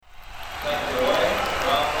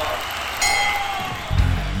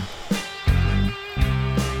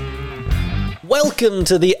Welcome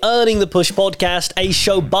to the Earning the Push podcast, a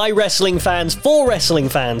show by wrestling fans for wrestling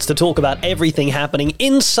fans to talk about everything happening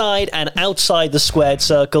inside and outside the squared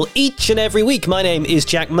circle each and every week. My name is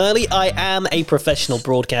Jack Murley. I am a professional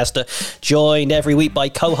broadcaster, joined every week by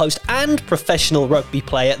co-host and professional rugby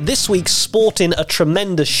player. This week, sporting a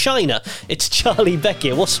tremendous shiner, it's Charlie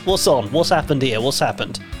Becker. What's on? What's happened here? What's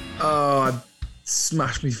happened? Oh, I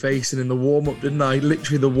smashed me facing in the warm-up, didn't I?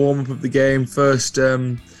 Literally the warm-up of the game. First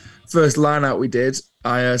line out we did,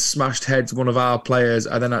 I smashed heads one of our players.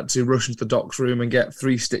 I then had to rush into the docks room and get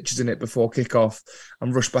 3 stitches in it before kickoff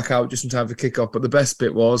and rush back out just in time for kickoff. But the best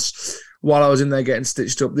bit was, while I was in there getting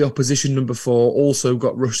stitched up, the opposition number 4 also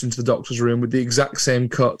got rushed into the doctor's room with the exact same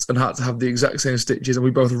cut and had to have the exact same stitches. And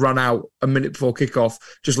we both ran out a minute before kickoff,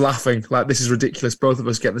 just laughing like, this is ridiculous. Both of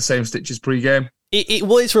us getting the same stitches pre-game.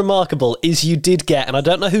 What is remarkable is you did get, and I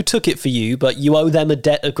don't know who took it for you, but you owe them a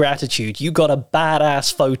debt of gratitude. You got a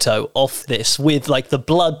badass photo of this with like the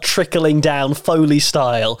blood trickling down Foley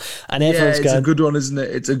style, and everyone's going... it's a good one, isn't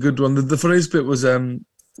it? It's a good one. The funniest bit was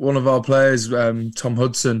one of our players, Tom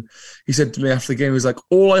Hudson. He said to me after the game, he was like,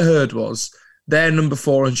 all I heard was their number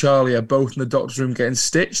 4 and Charlie are both in the doctor's room getting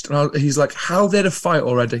stitched, and he's like, how are they to fight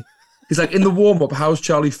already? He's like, in the warm-up, how's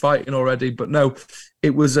Charlie fighting already? But no, it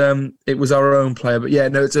was our own player. But yeah,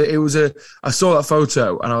 no, I saw that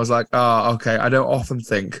photo and I was like, okay, I don't often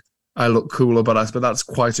think I look cool or badass, but that's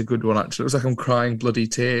quite a good one, actually. It was like I'm crying bloody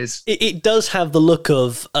tears. It does have the look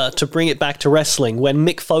of, to bring it back to wrestling, when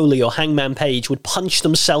Mick Foley or Hangman Page would punch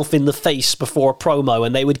themselves in the face before a promo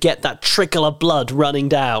and they would get that trickle of blood running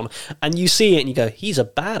down. And you see it and you go, he's a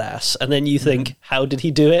badass. And then you think, how did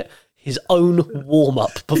he do it? His own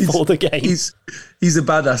warm-up before the game. He's a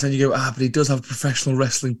badass, and you go, but he does have a professional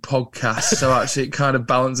wrestling podcast, so actually it kind of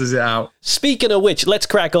balances it out. Speaking of which, let's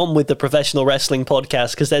crack on with the professional wrestling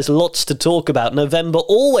podcast, because there's lots to talk about. November,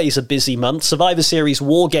 always a busy month. Survivor Series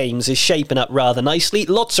War Games is shaping up rather nicely.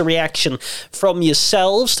 Lots of reaction from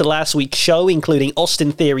yourselves to last week's show, including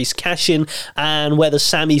Austin Theory's cash-in and whether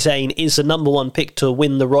Sami Zayn is the number 1 pick to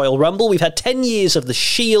win the Royal Rumble. We've had 10 years of The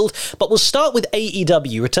Shield, but we'll start with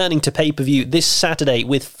AEW returning to pay-per-view this Saturday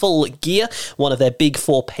with Full Gear, one of their big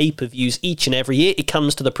 4 pay-per-views each and every year. It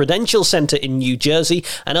comes to the Prudential Center in New Jersey.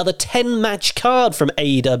 Another 10-match card from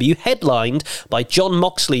AEW, headlined by Jon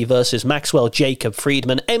Moxley versus Maxwell Jacob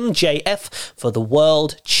Friedman, MJF, for the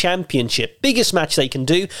World Championship. Biggest match they can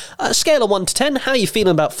do. Scale of 1 to 10, how are you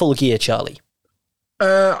feeling about Full Gear, Charlie?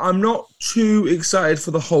 I'm not too excited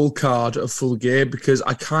for the whole card of Full Gear because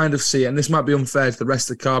I kind of see, and this might be unfair to the rest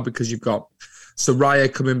of the card because you've got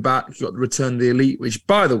Saraya coming back, you've got the Return of the Elite, which,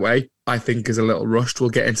 by the way, I think is a little rushed. We'll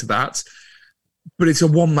get into that. But it's a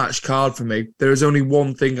one-match card for me. There is only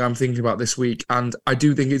one thing I'm thinking about this week, and I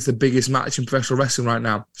do think it's the biggest match in professional wrestling right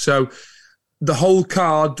now. So the whole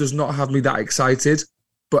card does not have me that excited,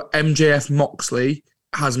 but MJF Moxley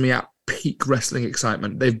has me at peak wrestling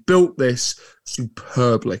excitement. They've built this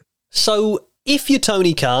superbly. So if you're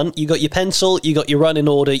Tony Khan, you got your pencil, you got your running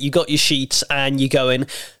order, you got your sheets, and you're going,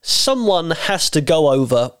 someone has to go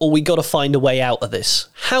over, or we got to find a way out of this.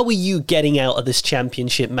 How are you getting out of this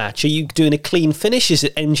championship match? Are you doing a clean finish? Is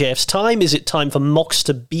it MJF's time? Is it time for Mox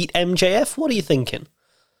to beat MJF? What are you thinking?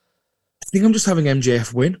 I think I'm just having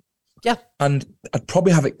MJF win. Yeah. And I'd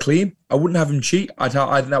probably have it clean. I wouldn't have him cheat. I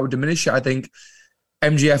think that would diminish it. I think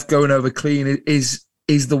MJF going over clean is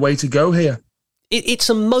the way to go here. It's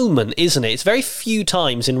a moment, isn't it? It's very few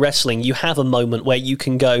times in wrestling you have a moment where you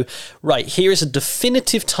can go, right, here is a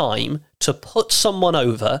definitive time to put someone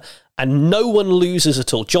over and no one loses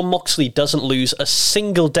at all. Jon Moxley doesn't lose a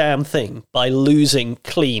single damn thing by losing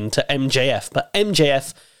clean to MJF. But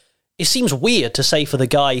MJF, it seems weird to say for the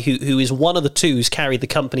guy who is one of the two who's carried the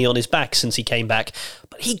company on his back since he came back,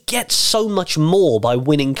 but he gets so much more by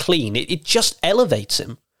winning clean. It just elevates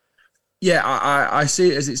him. Yeah, I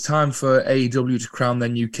see it as it's time for AEW to crown their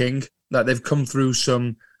new king. Like they've come through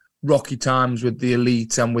some rocky times with the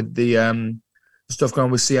Elite and with the stuff going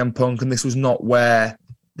on with CM Punk, and this was not where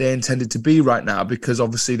they intended to be right now because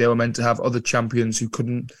obviously they were meant to have other champions who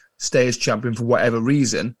couldn't stay as champion for whatever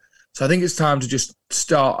reason. So I think it's time to just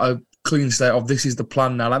start a clean slate of this is the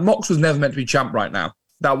plan now. Like Mox was never meant to be champ right now.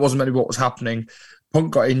 That wasn't meant to be what was happening.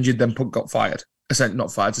 Punk got injured, then Punk got fired. Essentially,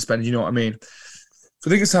 not fired, suspended, you know what I mean? So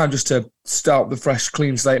I think it's time just to start with a fresh,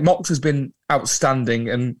 clean slate. Mox has been outstanding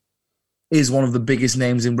and is one of the biggest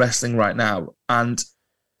names in wrestling right now. And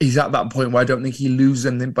he's at that point where I don't think he loses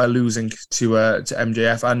anything by losing to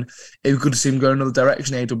MJF. And it would good to see him go another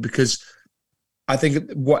direction, Adel, because I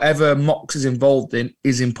think whatever Mox is involved in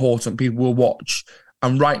is important. People will watch.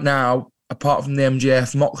 And right now, apart from the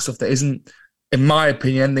MJF Mox stuff, that isn't, in my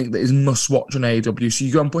opinion, anything that is must-watch on AEW. So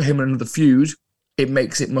you go and put him in another feud, it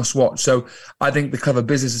makes it must-watch. So I think the clever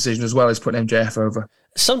business decision as well is putting MJF over.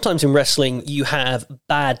 Sometimes in wrestling, you have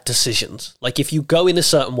bad decisions. Like, if you go in a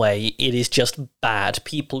certain way, it is just bad.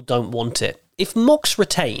 People don't want it. If Mox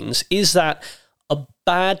retains, is that a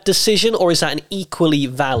bad decision, or is that an equally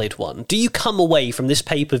valid one? Do you come away from this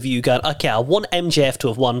pay-per-view going, okay, I want MJF to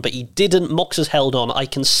have won, but he didn't, Mox has held on, I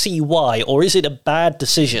can see why, or is it a bad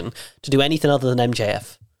decision to do anything other than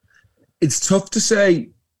MJF? It's tough to say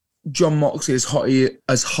Jon Moxley is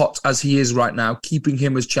hot as he is right now. Keeping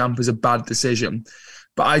him as champ is a bad decision.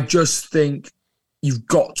 But I just think you've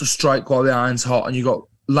got to strike while the iron's hot, and you've got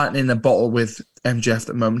lightning in a bottle with MJF at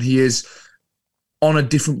the moment. He is on a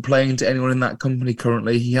different plane to anyone in that company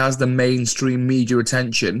currently. He has the mainstream media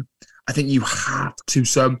attention. I think you have to.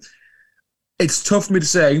 So it's tough for me to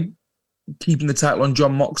say keeping the title on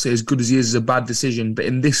Jon Moxley, as good as he is a bad decision. But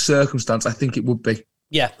in this circumstance, I think it would be.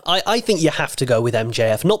 Yeah, I think you have to go with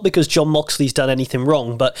MJF, not because Jon Moxley's done anything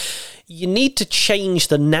wrong, but you need to change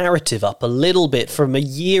the narrative up a little bit from a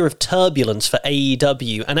year of turbulence for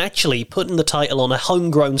AEW, and actually putting the title on a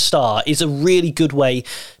homegrown star is a really good way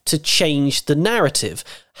to change the narrative.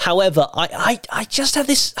 However, I just have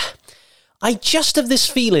this... I just have this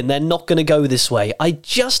feeling they're not going to go this way. I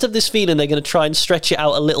just have this feeling they're going to try and stretch it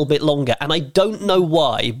out a little bit longer, and I don't know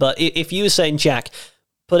why, but if you were saying, Jack,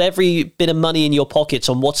 put every bit of money in your pockets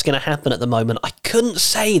on what's going to happen at the moment, I couldn't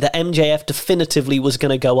say that MJF definitively was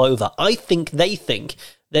going to go over. I think they think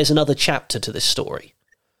there's another chapter to this story.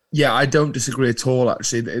 Yeah, I don't disagree at all,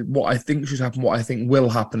 actually. What I think should happen, what I think will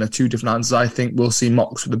happen are two different answers. I think we'll see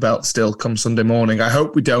Mox with the belt still come Sunday morning. I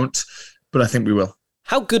hope we don't, but I think we will.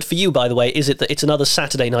 How good for you, by the way, is it that it's another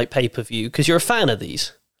Saturday night pay-per-view? Because you're a fan of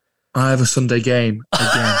these. I have a Sunday game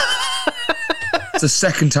again. It's the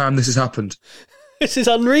second time this has happened. This is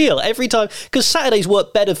unreal. Every time, because Saturdays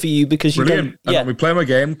work better for you because you Brilliant. don't... Yeah. We play my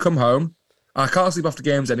game, come home. I can't sleep after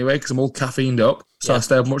games anyway because I'm all caffeined up, so I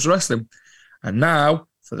stay up and watch the wrestling. And now,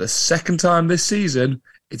 for the second time this season,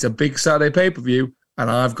 it's a big Saturday pay-per-view,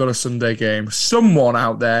 and I've got a Sunday game. Someone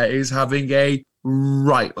out there is having a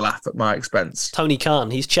right laugh at my expense. Tony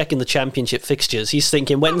Khan, he's checking the championship fixtures. He's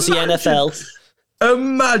thinking, when's the NFL?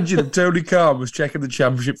 Imagine if Tony Khan was checking the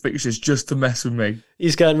championship fixtures just to mess with me.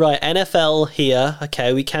 He's going, right, NFL here.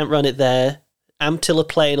 Okay, we can't run it there. Amtil are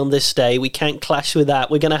playing on this day. We can't clash with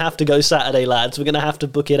that. We're going to have to go Saturday, lads. We're going to have to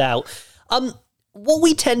book it out. What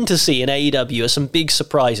we tend to see in AEW are some big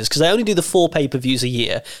surprises, because they only do the 4 pay-per-views a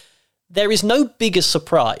year. There is no bigger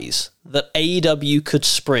surprise that AEW could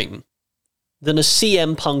spring than a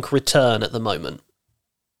CM Punk return at the moment.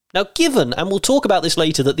 Now, given, and we'll talk about this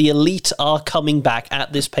later, that the Elite are coming back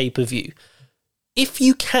at this pay-per-view, if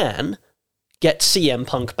you can get CM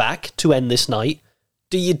Punk back to end this night,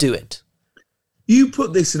 do you do it? You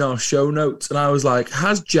put this in our show notes, and I was like,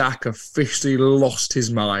 has Jack officially lost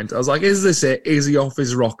his mind? I was like, is this it? Is he off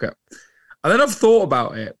his rocker? And then I've thought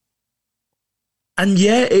about it. And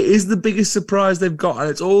yeah, it is the biggest surprise they've got, and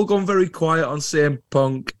it's all gone very quiet on CM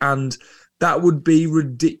Punk, and that would be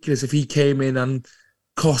ridiculous if he came in and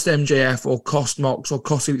cost MJF or cost Mox or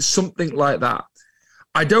cost something like that.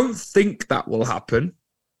 I don't think that will happen,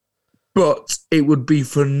 but it would be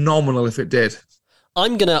phenomenal if it did.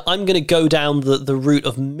 I'm gonna go down the route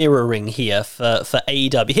of mirroring here for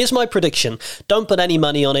AEW. Here's my prediction. Don't put any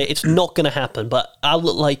money on it. It's not gonna happen, but I'll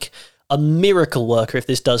look like a miracle worker if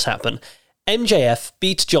this does happen. MJF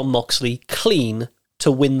beats Jon Moxley clean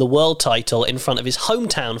to win the world title in front of his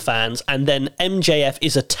hometown fans, and then MJF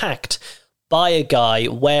is attacked by a guy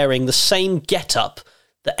wearing the same getup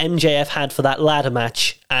that MJF had for that ladder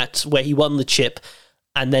match at where he won the chip,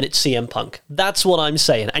 and then it's CM Punk. That's what I'm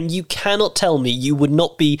saying. And you cannot tell me you would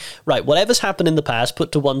not be... Right, whatever's happened in the past,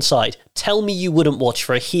 put to one side. Tell me you wouldn't watch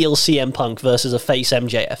for a heel CM Punk versus a face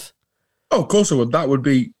MJF. Oh, of course I would. That would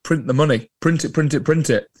be print the money. Print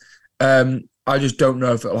it. I just don't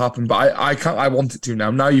know if it'll happen, but I can't. I want it to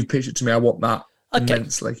now. Now you've pitched it to me, I want that. Okay.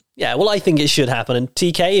 Immensely. Yeah, well, I think it should happen. And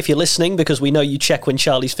TK, if you're listening, because we know you check when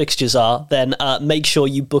Charlie's fixtures are, then make sure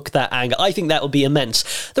you book that angle. I think that would be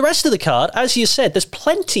immense. The rest of the card, as you said, there's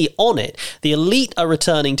plenty on it. The Elite are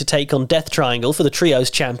returning to take on Death Triangle for the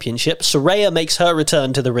Trios Championship. Saraya makes her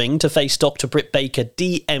return to the ring to face Dr. Britt Baker,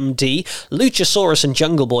 DMD. Luchasaurus and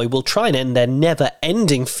Jungle Boy will try and end their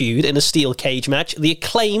never-ending feud in a steel cage match. The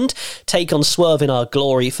Acclaimed take on Swerve in Our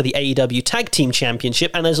Glory for the AEW Tag Team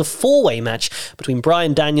Championship. And there's a 4-way match between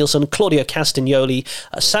Bryan Danielson, Claudio Castagnoli,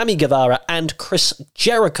 Sammy Guevara, and Chris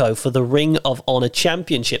Jericho for the Ring of Honor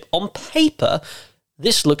Championship. On paper,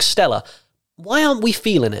 this looks stellar. Why aren't we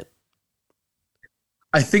feeling it?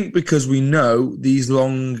 I think because we know these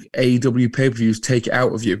long AEW pay-per-views take it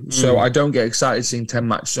out of you. So I don't get excited seeing 10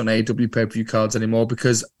 matches on AEW pay-per-view cards anymore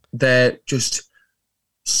because they're just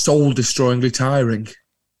soul-destroyingly tiring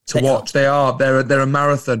to watch. They're a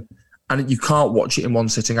marathon, and you can't watch it in one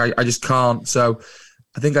sitting. I just can't. So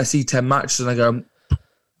I think I see 10 matches and I go,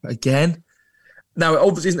 again? Now, it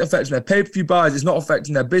obviously isn't affecting their pay-per-view buys. It's not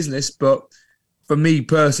affecting their business, but for me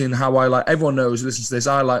personally, and how I like, everyone knows, listen to this,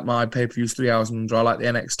 I like my pay-per-views 3 hours and under. I like the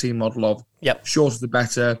NXT model of shorter the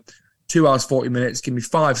better, 2 hours, 40 minutes, give me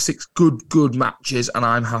 5-6 good matches, and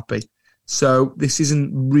I'm happy. So this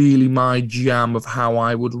isn't really my jam of how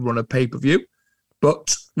I would run a pay-per-view,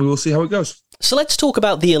 but we will see how it goes. So let's talk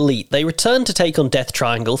about the Elite. They return to take on Death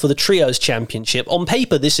Triangle for the Trios Championship. On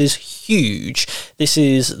paper, this is huge. This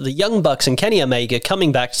is the Young Bucks and Kenny Omega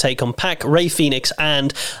coming back to take on Pac, Rey Fenix,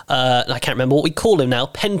 and I can't remember what we call him now.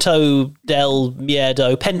 Pento del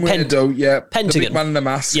Miedo. Pentagon. The big man in the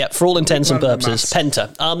mask. Yeah, for all intents and purposes.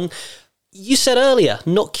 Penta. You said earlier,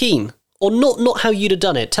 not keen. Or not how you'd have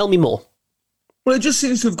done it. Tell me more. Well, it just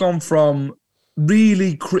seems to have gone from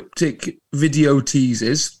really cryptic video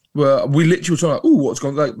teases where we literally were talking like, what's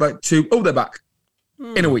going on? Like to, they're back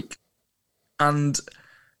in a week. And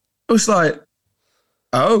it was like,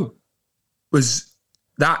 was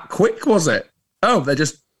that quick, was it? They're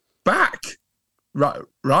just back. Right,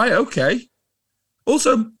 okay.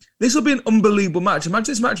 Also, this will be an unbelievable match.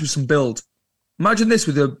 Imagine this match with some build. Imagine this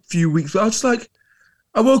with a few weeks. I was just like,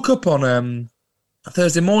 I woke up on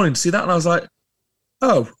Thursday morning to see that and I was like,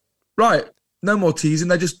 right. No more teasing.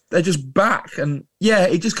 They're just back, and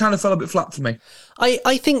it just kind of fell a bit flat for me.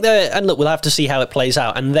 I think and look, we'll have to see how it plays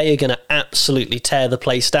out, and they are going to absolutely tear the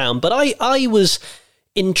place down. But I was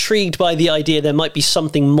intrigued by the idea there might be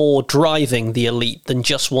something more driving the Elite than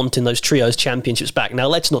just wanting those Trios Championships back. Now,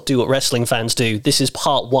 let's not do what wrestling fans do. This is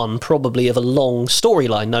part one, probably, of a long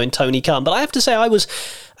storyline, knowing Tony Khan. But I have to say,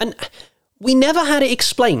 and we never had it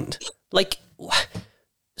explained.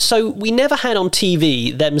 So we never had on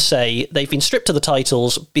TV them say they've been stripped of the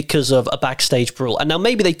titles because of a backstage brawl. And now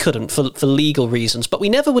maybe they couldn't for legal reasons, but we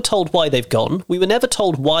never were told why they've gone. We were never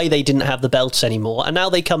told why they didn't have the belts anymore. And now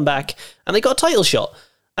they come back and they got a title shot.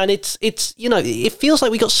 And it's it feels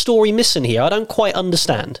like we got story missing here. I don't quite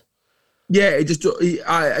understand. Yeah,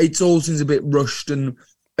 it all seems a bit rushed. And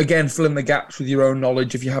again, fill in the gaps with your own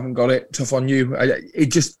knowledge. If you haven't got it, tough on you.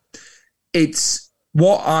 It's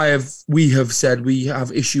what we have said we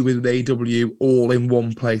have issue with AEW all in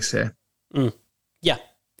one place here. Yeah.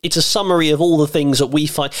 It's a summary of all the things that we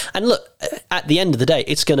find. And look, at the end of the day,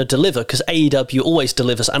 it's going to deliver because AEW always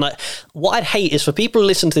delivers. And what I'd hate is for people who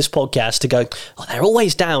listen to this podcast to go, they're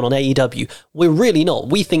always down on AEW. We're really not.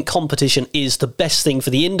 We think competition is the best thing for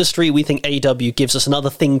the industry. We think AEW gives us another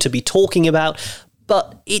thing to be talking about.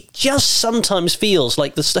 But it just sometimes feels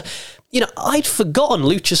like I'd forgotten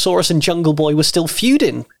Luchasaurus and Jungle Boy were still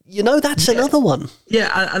feuding. That's another one.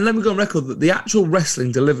 Yeah, and let me go on record that the actual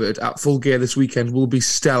wrestling delivered at Full Gear this weekend will be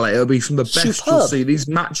stellar. It'll be some of the best you'll see. These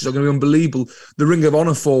matches are going to be unbelievable. The Ring of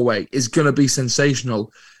Honor 4-way is going to be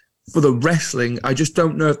sensational. For the wrestling, I just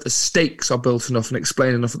don't know if the stakes are built enough and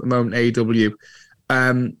explained enough at the moment, AEW.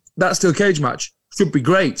 That steel cage match should be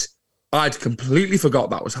great. I'd completely forgot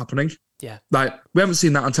that was happening. Yeah. We haven't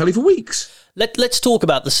seen that on telly for weeks. Let's talk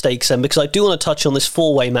about the stakes then, because I do want to touch on this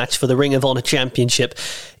 4-way match for the Ring of Honor Championship.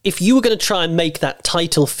 If you were going to try and make that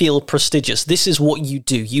title feel prestigious, this is what you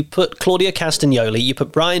do. You put Claudio Castagnoli, you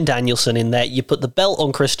put Bryan Danielson in there, you put the belt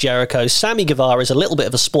on Chris Jericho, Sammy Guevara is a little bit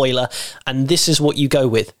of a spoiler, and this is what you go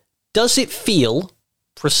with. Does it feel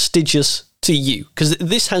prestigious to you? Because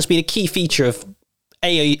this has been a key feature of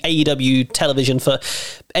AEW television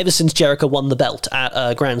ever since Jericho won the belt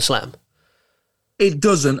at Grand Slam. It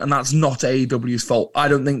doesn't, and that's not AEW's fault. I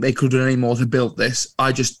don't think they could have done any more to build this.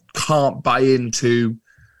 I just can't buy into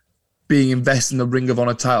being invested in the Ring of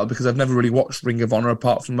Honor title because I've never really watched Ring of Honor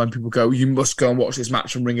apart from when people go, you must go and watch this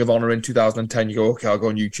match from Ring of Honor in 2010. You go, okay, I'll go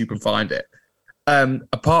on YouTube and find it.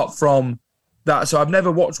 Apart from that, so I've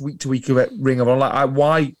never watched week to week of it, Ring of Honor.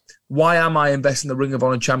 Why am I investing in the Ring of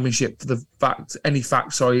Honor Championship for the fact,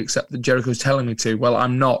 except that Jericho's telling me to? Well,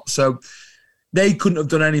 I'm not. So they couldn't have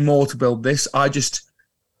done any more to build this.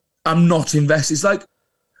 I'm not invested.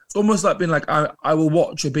 It's almost like being like, I will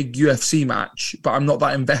watch a big UFC match, but I'm not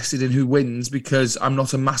that invested in who wins because I'm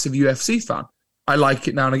not a massive UFC fan. I like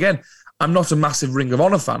it now and again. I'm not a massive Ring of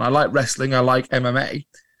Honor fan. I like wrestling. I like MMA,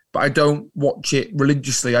 but I don't watch it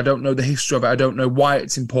religiously. I don't know the history of it. I don't know why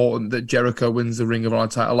it's important that Jericho wins the Ring of Honor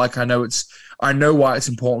title. I know why it's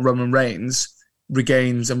important Roman Reigns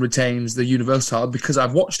regains and retains the Universal title because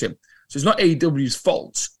I've watched him. So it's not AEW's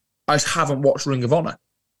fault. I just haven't watched Ring of Honor.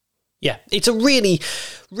 Yeah, it's a really,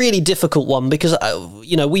 really difficult one because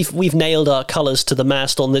we've nailed our colours to the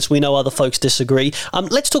mast on this. We know other folks disagree.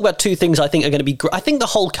 Let's talk about two things I think are going to be great. I think the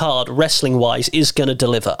whole card, wrestling wise, is going to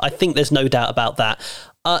deliver. I think there's no doubt about that.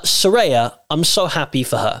 Saraya, I'm so happy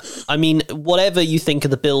for her. I mean, whatever you think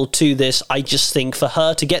of the build to this, I just think for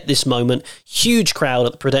her to get this moment, huge crowd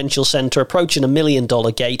at the Prudential Center, approaching $1 million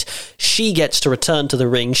gate, she gets to return to the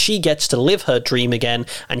ring, she gets to live her dream again,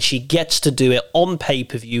 and she gets to do it on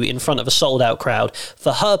pay-per-view in front of a sold-out crowd.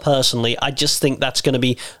 For her personally, I just think that's going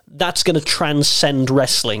to transcend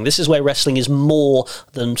wrestling. This is where wrestling is more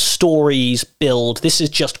than stories build. This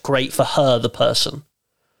is just great for her, the person.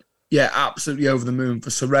 Yeah, absolutely over the moon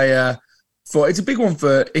for Saraya. It's a big one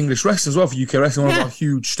for English wrestling as well, for UK wrestling. One of our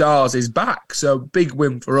huge stars is back, so big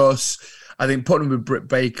win for us. I think putting her with Britt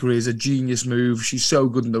Baker is a genius move. She's so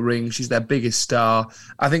good in the ring. She's their biggest star.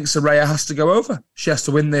 I think Saraya has to go over. She has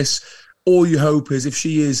to win this. All you hope is if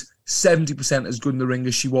she is 70% as good in the ring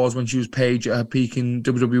as she was when she was Paige at her peak in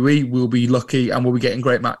WWE, we'll be lucky and we'll be getting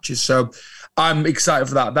great matches. So I'm excited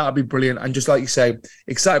for that. That'll be brilliant. And just like you say,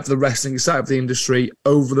 excited for the wrestling, excited for the industry,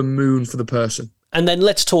 over the moon for the person. And then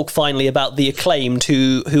let's talk finally about the Acclaimed,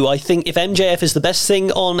 who I think if MJF is the best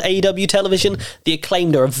thing on AEW television, the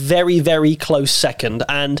Acclaimed are a very, very close second.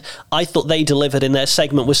 And I thought they delivered in their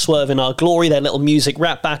segment with Swerve in Our Glory, their little music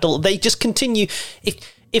rap battle. They just continue.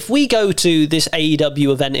 If we go to this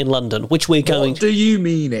AEW event in London, which we're going... What do you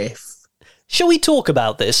mean if? Shall we talk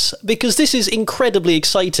about this? Because this is incredibly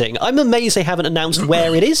exciting. I'm amazed they haven't announced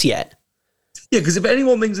where it is yet. Yeah, because if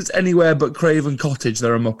anyone thinks it's anywhere but Craven Cottage,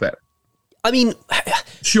 they're a muppet. I mean...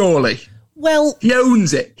 Surely. Well... He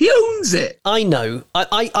owns it. He owns it. I know.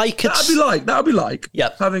 I could... That'd be like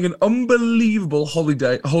having an unbelievable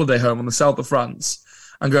holiday home on the south of France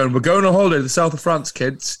and going, we're going on holiday to the south of France,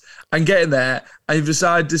 kids, and getting there, and you've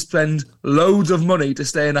decided to spend loads of money to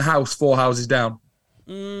stay in a house 4 houses down.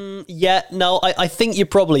 Yeah, no, I think you're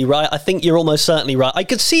probably right. I think you're almost certainly right. I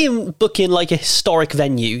could see him booking like a historic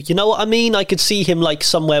venue. You know what I mean? I could see him like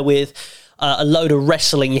somewhere with a load of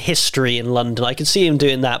wrestling history in London. I could see him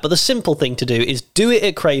doing that. But the simple thing to do is do it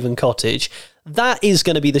at Craven Cottage. That is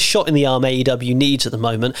going to be the shot in the arm AEW needs at the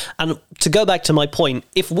moment. And to go back to my point,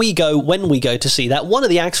 when we go to see that, one of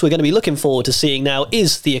the acts we're going to be looking forward to seeing now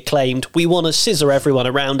is the Acclaimed. We want to scissor everyone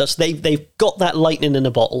around us. They've got that lightning in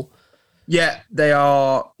a bottle. Yeah, they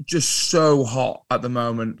are just so hot at the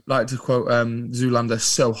moment. Like to quote Zoolander,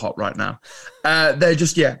 so hot right now.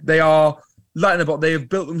 They are lighting up. They have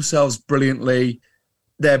built themselves brilliantly.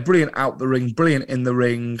 They're brilliant out the ring, brilliant in the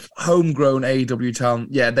ring. Homegrown AEW talent.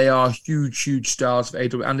 Yeah, they are huge, huge stars for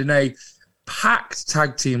AEW. And in a packed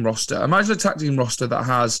tag team roster. Imagine a tag team roster that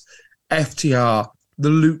has FTR, the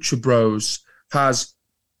Lucha Bros, has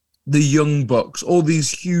the Young Bucks, all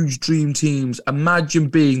these huge dream teams. Imagine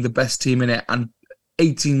being the best team in it, and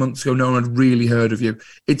 18 months ago, no one had really heard of you.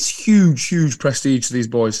 It's huge, huge prestige to these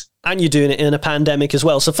boys. And you're doing it in a pandemic as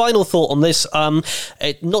well. So final thought on this,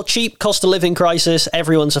 not cheap, cost of living crisis,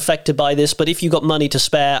 everyone's affected by this, but if you've got money to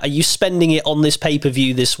spare, are you spending it on this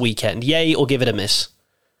pay-per-view this weekend? Yay, or give it a miss?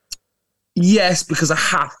 Yes, because I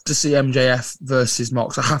have to see MJF versus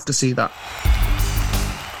Mox. I have to see that.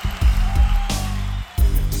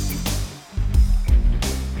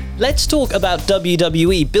 Let's talk about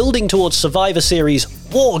WWE building towards Survivor Series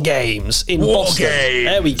War Games in Boston.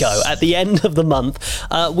 There we go. At the end of the month,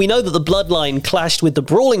 we know that the Bloodline clashed with the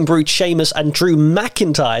Brawling Brute Sheamus and Drew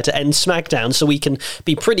McIntyre to end SmackDown, so we can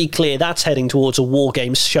be pretty clear that's heading towards a War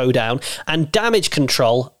Games showdown. And Damage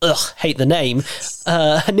Control, hate the name,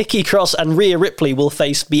 Nikki Cross and Rhea Ripley will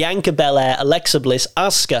face Bianca Belair, Alexa Bliss,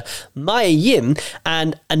 Asuka, Mia Yim,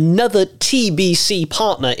 and another TBC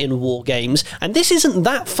partner in War Games. And this isn't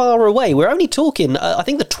that far away. We're only talking, I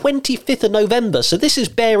think, the 25th of November, so this is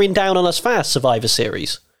bearing down on us fast, Survivor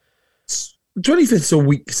Series. 25th is a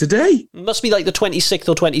week today. Must be like the 26th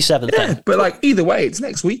or 27th yeah, then. But like either way, it's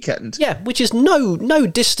next weekend. Yeah, which is no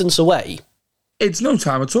distance away. It's no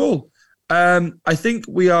time at all. I think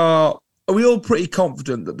are we all pretty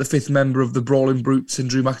confident that the fifth member of the Brawling Brutes and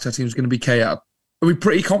Drew McIntyre team is going to be KO? Are we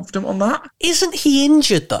pretty confident on that? Isn't he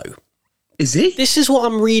injured though? Is he? This is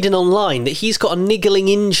what I'm reading online, that he's got a niggling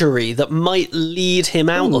injury that might lead him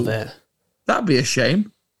out of it. That'd be a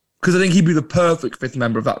shame, because I think he'd be the perfect fifth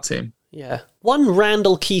member of that team. Yeah. One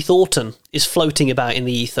Randall Keith Orton is floating about in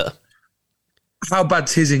the ether. How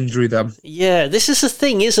bad's his injury then? Yeah, this is the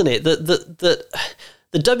thing, isn't it? That the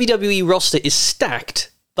WWE roster is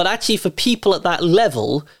stacked, but actually for people at that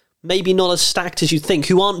level, maybe not as stacked as you think,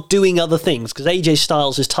 who aren't doing other things, because AJ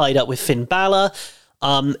Styles is tied up with Finn Balor.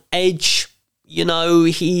 Edge,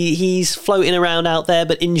 he's floating around out there,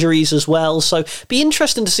 but injuries as well. So be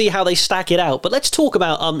interesting to see how they stack it out. But let's talk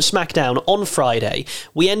about SmackDown on Friday.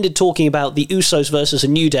 We ended talking about the Usos versus A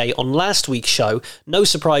New Day on last week's show. No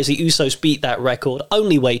surprise the Usos beat that record.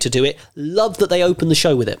 Only way to do it. Love that they opened the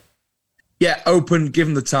show with it. Yeah, open,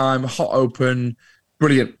 given the time, hot open,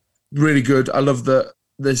 brilliant, really good. I love that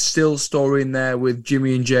there's still story in there with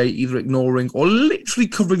Jimmy and Jay either ignoring or literally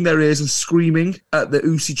covering their ears and screaming at the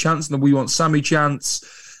Usi chants and the We Want Sammy chants.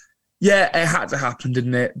 Yeah, it had to happen,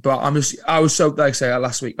 didn't it? But I was so, like I say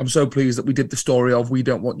last week, I'm so pleased that we did the story of we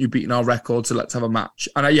don't want you beating our record, so let's have a match.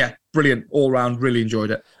 And yeah, brilliant, all round, really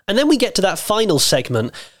enjoyed it. And then we get to that final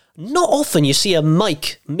segment. Not often you see a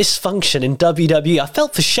mic misfunction in WWE. I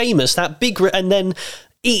felt for Sheamus, that big, and then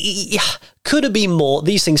could have been more.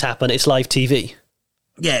 These things happen. It's live TV.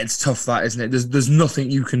 Yeah, it's tough, that, isn't it? There's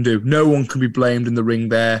nothing you can do. No one can be blamed in the ring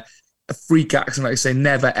there. A freak accident, like I say,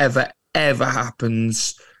 never, ever, ever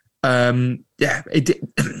happens.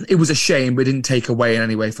 It was a shame, but it didn't take away in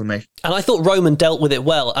any way from me. And I thought Roman dealt with it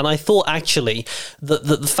well. And I thought, actually, that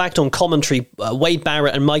the fact on commentary, Wade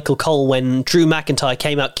Barrett and Michael Cole, when Drew McIntyre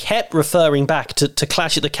came out, kept referring back to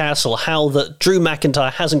Clash at the Castle, how that Drew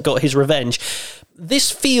McIntyre hasn't got his revenge.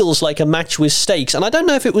 This feels like a match with stakes, and I don't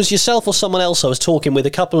know if it was yourself or someone else I was talking with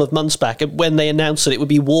a couple of months back when they announced that it would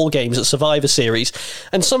be War Games at Survivor Series,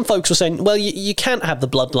 and some folks were saying, well, you can't have the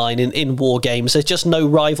bloodline in War Games, there's just no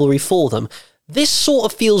rivalry for them. This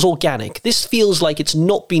sort of feels organic. This feels like it's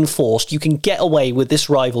not been forced. You can get away with this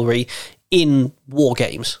rivalry in War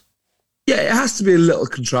Games. Yeah, it has to be a little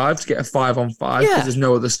contrived to get a 5-on-5 because there's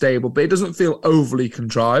no other stable, but it doesn't feel overly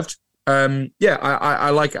contrived. I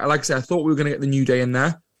like it. Like I said, I thought we were going to get the New Day in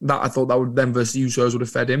there. That I thought that would then versus Usos would have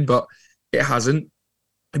fed in, but it hasn't.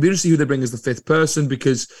 It'd be interesting to see who they bring as the fifth person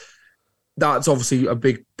because that's obviously a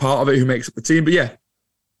big part of it, who makes up the team. But yeah,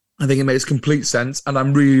 I think it makes complete sense, and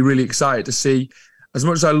I'm really, really excited to see. As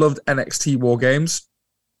much as I loved NXT War Games,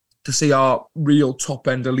 to see our real top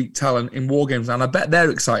end elite talent in War Games, and I bet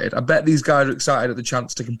they're excited. I bet these guys are excited at the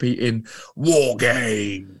chance to compete in War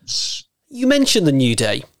Games. You mentioned the New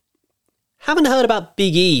Day. Haven't heard about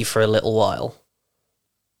Big E for a little while.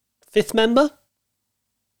 Fifth member?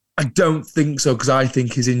 I don't think so, because I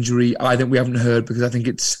think his injury, I think we haven't heard, because I think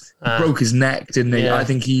he broke his neck, didn't he? Yeah. I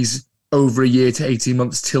think he's over a year to 18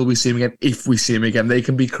 months till we see him again, if we see him again. They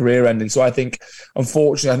can be career-ending. So I think,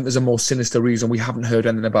 unfortunately, I think there's a more sinister reason we haven't heard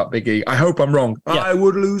anything about Big E. I hope I'm wrong. Yeah. I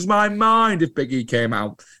would lose my mind if Big E came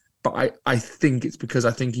out. But I think it's because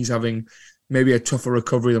I think he's having maybe a tougher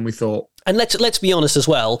recovery than we thought. And let's be honest as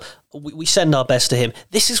well, we send our best to him.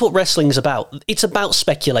 This is what wrestling's about. It's about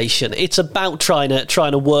speculation. It's about trying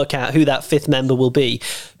to work out who that fifth member will be.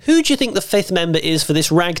 Who do you think the fifth member is for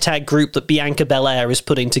this ragtag group that Bianca Belair is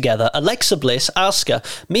putting together? Alexa Bliss, Asuka,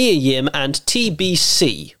 Mia Yim, and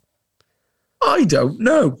TBC. I don't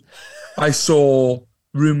know. I saw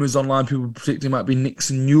rumours online, people predicting it might be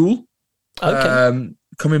Nixon Newell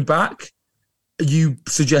coming back. You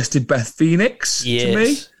suggested Beth Phoenix to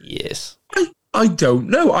me. Yes. I don't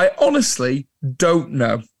know. I honestly don't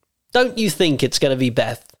know. Don't you think it's going to be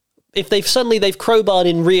Beth? If they've crowbarred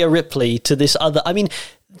in Rhea Ripley to this other... I mean,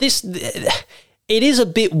 it is a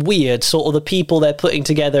bit weird, sort of the people they're putting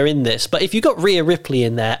together in this. But if you got Rhea Ripley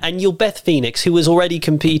in there and you're Beth Phoenix, who has already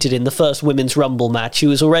competed in the first Women's Rumble match, who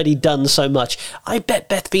has already done so much, I bet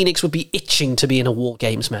Beth Phoenix would be itching to be in a War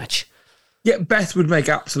Games match. Yeah, Beth would make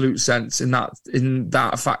absolute sense in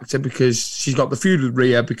that factor because she's got the feud with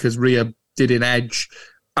Rhea because Rhea did in Edge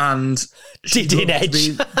and did in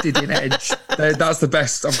Edge. That's the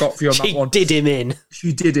best I've got for you on that one. She did him in.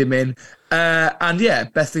 She did him in. And yeah,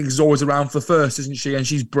 Beth Phoenix is always around for first, isn't she? And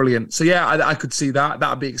she's brilliant. So yeah, I could see that.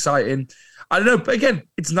 That'd be exciting. I don't know, but again,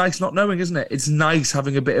 it's nice not knowing, isn't it? It's nice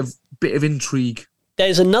having a bit of intrigue.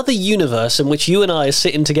 There's another universe in which you and I are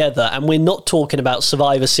sitting together and we're not talking about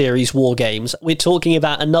Survivor Series War Games. We're talking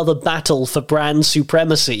about another battle for brand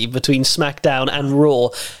supremacy between SmackDown and Raw.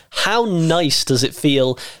 How nice does it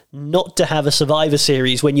feel not to have a Survivor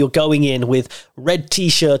Series when you're going in with red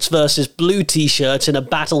T-shirts versus blue T-shirts in a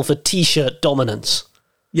battle for T-shirt dominance?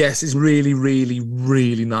 Yes, it's really, really,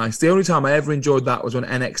 really nice. The only time I ever enjoyed that was when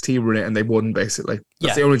NXT were in it and they won, basically.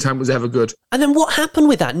 That's the only time it was ever good. And then what happened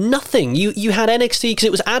with that? Nothing. You had NXT because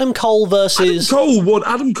it was Adam Cole versus...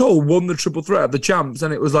 Adam Cole won the triple threat of the champs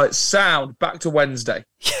and it was like, sound, back to Wednesday.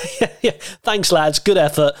 Yeah. Thanks, lads. Good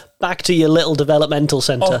effort. Back to your little developmental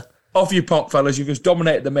centre. Off you pop, fellas. You've just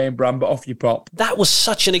dominated the main brand, but off you pop. That was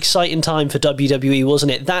such an exciting time for WWE,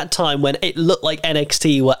 wasn't it? That time when it looked like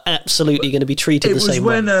NXT were absolutely going to be treated the same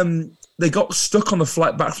way. It was when they got stuck on the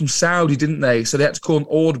flight back from Saudi, didn't they? So they had to call an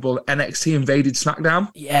audible. NXT invaded SmackDown.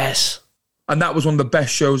 Yes. And that was one of the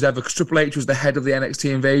best shows ever because Triple H was the head of the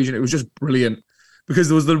NXT invasion. It was just brilliant because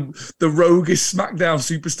there was the roguish SmackDown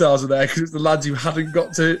superstars were there because it's the lads who hadn't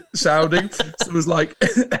got to Saudi. So there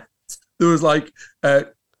was like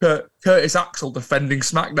Curtis Axel defending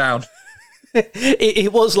SmackDown.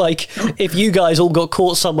 It was like if you guys all got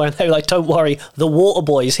caught somewhere and they were like, don't worry, the water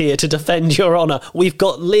boy's here to defend your honour. We've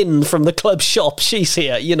got Lynn from the club shop. She's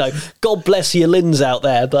here. God bless you, Lynn's out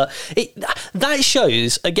there. But that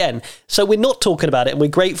shows, again, so we're not talking about it and we're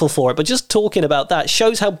grateful for it, but just talking about that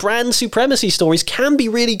shows how brand supremacy stories can be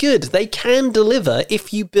really good. They can deliver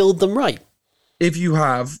if you build them right. If you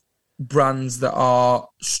have brands that are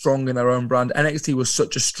strong in their own brand. NXT was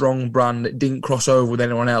such a strong brand, it didn't cross over with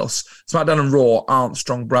anyone else. SmackDown and Raw aren't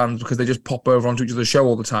strong brands because they just pop over onto each other's show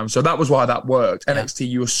all the time. So that was why that worked. Yeah. NXT,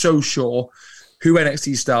 you were so sure who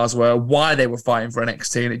NXT stars were, why they were fighting for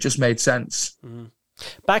NXT, and it just made sense.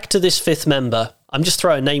 Back to this fifth member. I'm just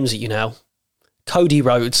throwing names at you now. Cody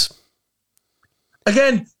Rhodes.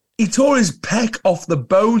 Again, he tore his pec off the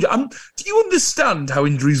bone. Do you understand how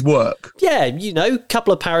injuries work? Yeah,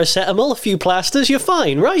 couple of paracetamol, a few plasters, you're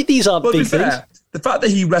fine, right? These aren't big things. The fact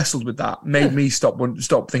that he wrestled with that made me stop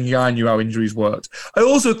thinking I knew how injuries worked. I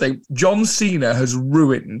also think John Cena has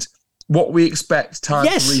ruined what we expect time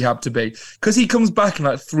for rehab to be. Because he comes back in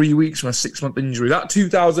like 3 weeks from a 6-month injury. That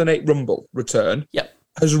 2008 Rumble return. Yep.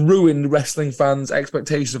 Has ruined wrestling fans'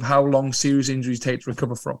 expectations of how long serious injuries take to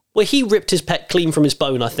recover from. Well, he ripped his pec clean from his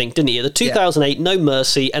bone, I think, didn't he? The 2008 No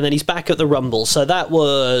Mercy, and then he's back at the Rumble. So that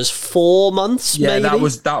was 4 months, maybe? Yeah,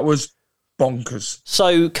 that was bonkers.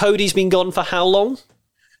 So Cody's been gone for how long?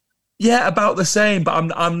 Yeah, about the same,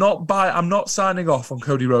 but I'm not signing off on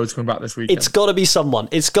Cody Rhodes coming back this weekend. It's got to be someone.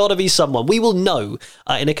 We will know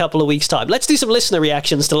in a couple of weeks' time. Let's do some listener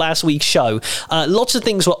reactions to last week's show. Lots of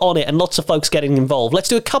things were on it and lots of folks getting involved. Let's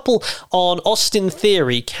do a couple on Austin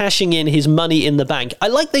Theory cashing in his Money in the Bank. I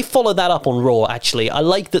like they followed that up on Raw, actually. I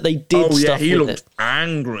like that they did stuff with it. He looked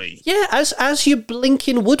angry. Yeah, as you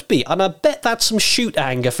blinking would be. And I bet that's some shoot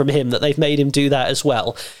anger from him that they've made him do that as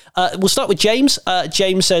well. We'll start with James.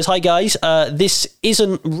 James says, hi guys, this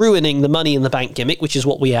isn't ruining the Money in the Bank gimmick, which is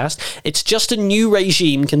what we asked. It's just a new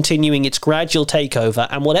regime continuing its gradual takeover,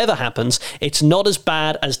 and whatever happens, it's not as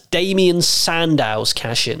bad as Damien Sandow's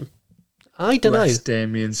cash-in. I don't know. Bless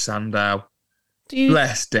Damien Sandow.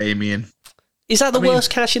 Bless Damien. Is that the worst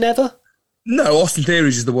cash-in ever? No, Austin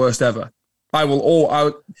Theory's is the worst ever. He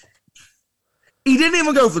didn't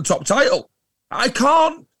even go for the top title. I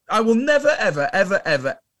will never, ever, ever,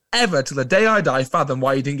 ever, ever, till the day I die, fathom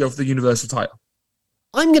why he didn't go for the Universal title.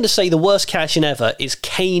 I'm going to say the worst cash-in ever is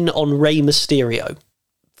Kane on Rey Mysterio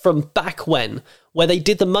from back when, where they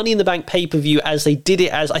did the Money in the Bank pay-per-view as they did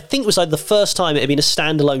it as, I think it was like the first time it had been a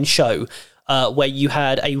standalone show where you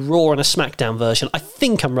had a Raw and a SmackDown version. I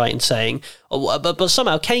think I'm right in saying. But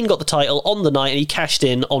somehow Kane got the title on the night and he cashed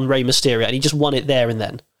in on Rey Mysterio and he just won it there and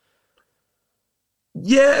then.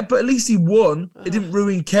 Yeah, but at least he won. It didn't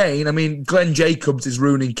ruin Kane. I mean, Glenn Jacobs is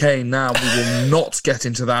ruining Kane now. We will not get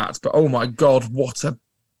into that. But oh my God, what a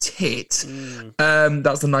tit.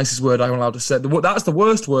 That's the nicest word I'm allowed to say. That's the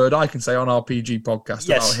worst word I can say on our PG podcast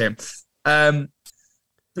about him.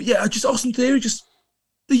 But yeah, just Austin Theory, just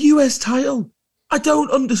the US title. I don't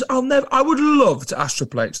understand. I would love to ask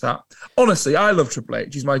Triple H that. Honestly, I love Triple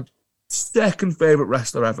H. He's my second favourite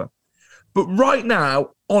wrestler ever. But right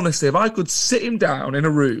now, honestly, if I could sit him down in a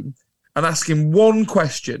room and ask him one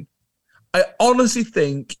question, I honestly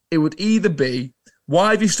think it would either be,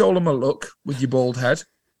 why have you stolen my look with your bald head?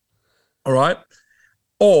 All right?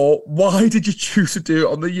 Or why did you choose to do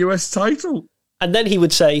it on the US title? And then he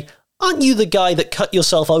would say, aren't you the guy that cut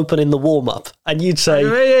yourself open in the warm-up? And you'd say...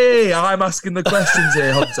 Hey, I'm asking the questions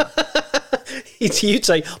here, Hunter. You'd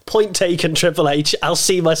say, point taken, Triple H, I'll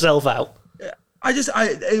see myself out.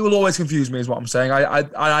 It will always confuse me, is what I'm saying.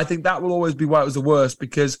 I think that will always be why it was the worst,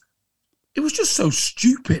 because it was just so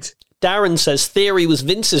stupid. Darren says Theory was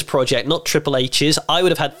Vince's project, not Triple H's. I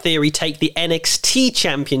would have had Theory take the NXT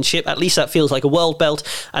championship. At least that feels like a world belt,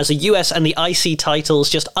 as the US and the IC titles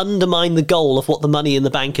just undermine the goal of what the Money in the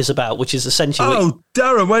Bank is about, which is essentially... Oh,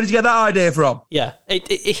 Darren, where did you get that idea from? Yeah,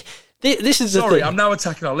 this is the Sorry, thing. I'm now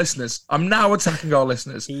attacking our listeners.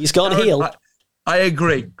 He's gone Darren, heel. I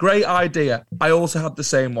agree. Great idea. I also had the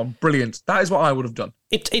same one. Brilliant. That is what I would have done.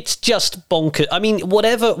 It's just bonkers. I mean, what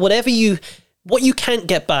you can't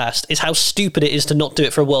get past is how stupid it is to not do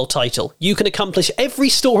it for a world title. You can accomplish every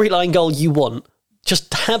storyline goal you want,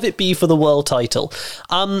 Just have it be for the world title.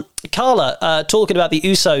 Carla, talking about the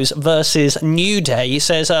Usos versus New Day,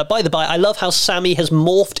 says, by the by, I love how Sami has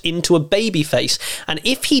morphed into a babyface, and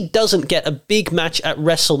if he doesn't get a big match at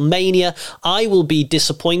WrestleMania, I will be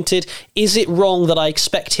disappointed. Is it wrong that I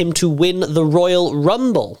expect him to win the Royal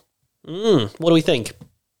Rumble? What do we think?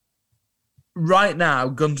 Right now,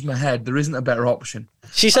 gun to my head, there isn't a better option.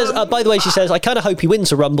 She says, by the way, she says, I kind of hope he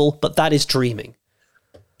wins a Rumble, but that is dreaming.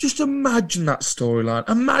 Just imagine that storyline.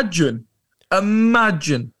 Imagine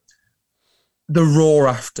the Raw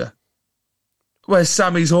after, where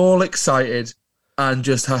Sami's all excited and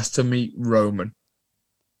just has to meet Roman.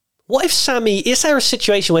 What if is there a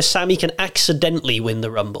situation where Sami can accidentally win the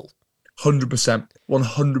Rumble? 100%.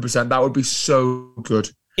 100%. That would be so good.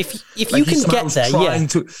 If you can get there, yeah.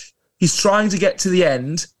 He's trying to get to the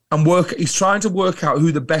end and he's trying to work out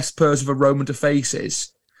who the best person for Roman to face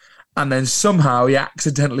is. And then somehow he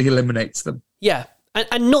accidentally eliminates them. Yeah.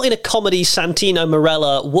 And not in a comedy Santino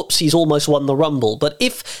Marella, whoops, he's almost won the Rumble. But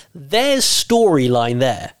if there's storyline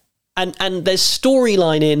there, and there's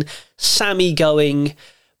storyline in Sami going,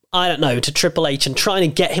 I don't know, to Triple H and trying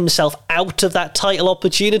to get himself out of that title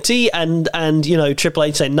opportunity, and you know, Triple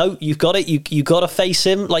H saying, no, you've got it, you got to face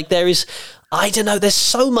him. Like, there is, I don't know, there's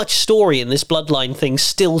so much story in this bloodline thing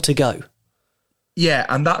still to go. Yeah,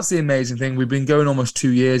 and that's the amazing thing. We've been going almost 2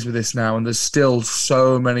 years with this now, and there's still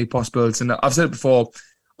so many possibilities. And I've said it before,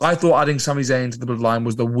 I thought adding Sami Zayn to the bloodline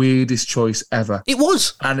was the weirdest choice ever. It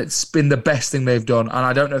was. And it's been the best thing they've done. And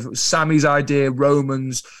I don't know if it was Sami's idea,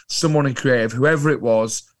 Roman's, someone in creative, whoever it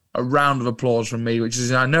was, a round of applause from me, which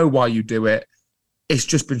is, I know why you do it. It's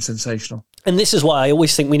just been sensational. And this is why I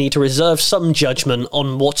always think we need to reserve some judgment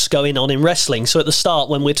on what's going on in wrestling. So at the start,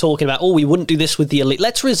 when we're talking about, we wouldn't do this with the Elite,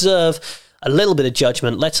 let's reserve a little bit of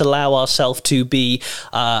judgment. Let's allow ourselves to be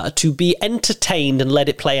entertained and let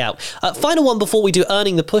it play out. Final one before we do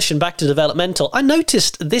Earning the Push and back to developmental. I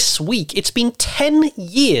noticed this week it's been 10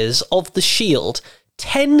 years of The Shield.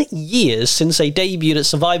 10 years since they debuted at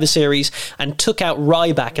Survivor Series and took out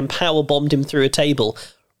Ryback and powerbombed him through a table.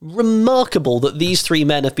 Remarkable that these three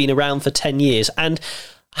men have been around for 10 years. And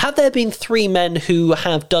have there been three men who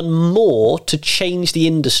have done more to change the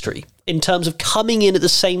industry in terms of coming in at the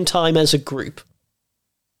same time as a group?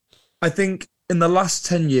 I think in the last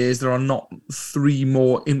 10 years, there are not three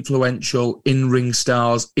more influential in-ring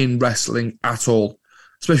stars in wrestling at all.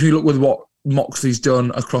 Especially if you look with what Moxley's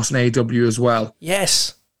done across an AEW as well.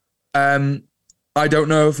 Yes. I don't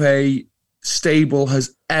know if a stable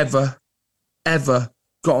has ever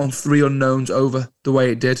gotten three unknowns over the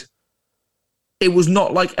way it did. It was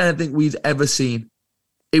not like anything we'd ever seen.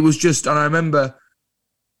 It was just, and I remember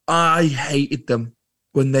I hated them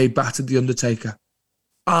when they battered The Undertaker.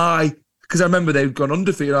 Because I remember they'd gone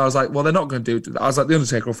undefeated. I was like, well, they're not going to do it. I was like, The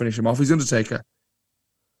Undertaker will finish him off. He's The Undertaker.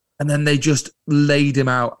 And then they just laid him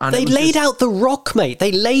out. And they laid out The Rock, mate.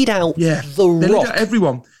 They laid out The Rock. They laid out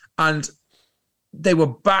everyone. And they were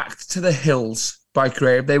backed to the hills by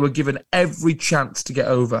creative. They were given every chance to get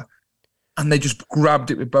over. And they just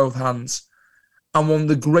grabbed it with both hands. And one of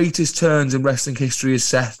the greatest turns in wrestling history is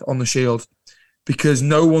Seth on the Shield. Because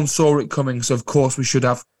no one saw it coming, so of course we should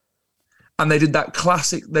have. And they did that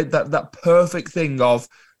classic, that perfect thing of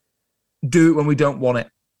do it when we don't want it.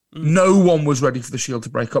 No one was ready for the Shield to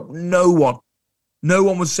break up. No one. No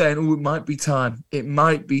one was saying, it might be time. It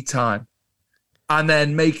might be time. And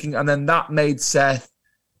then that made Seth.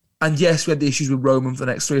 And yes, we had the issues with Roman for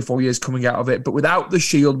the next 3 or 4 years coming out of it. But without the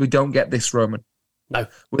Shield, we don't get this Roman. No.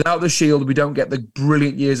 Without the Shield, we don't get the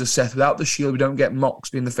brilliant years of Seth. Without the Shield, we don't get Mox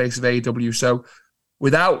being the face of AEW. So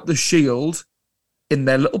without the Shield in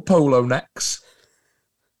their little polo necks,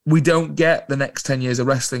 we don't get the next 10 years of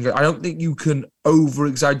wrestling. I don't think you can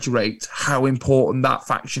over-exaggerate how important that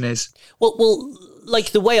faction is. Well,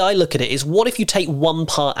 like the way I look at it is, what if you take one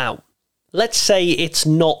part out? Let's say it's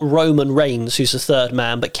not Roman Reigns who's the third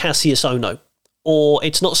man, but Cassius Ohno. Or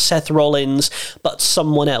it's not Seth Rollins, but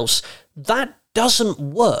someone else. That doesn't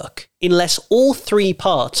work unless all three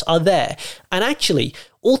parts are there. And actually,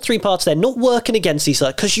 all three parts there, not working against each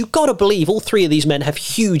other, because you've got to believe all three of these men have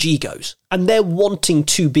huge egos, and they're wanting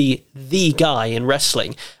to be the guy in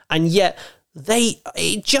wrestling, and yet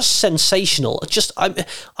just sensational.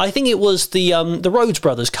 I think it was the Rhodes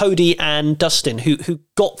brothers, Cody and Dustin, who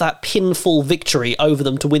got that pinfall victory over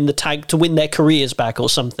them to win the tag, to win their careers back or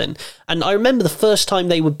something. And I remember the first time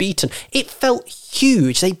they were beaten, it felt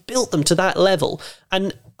huge. They built them to that level,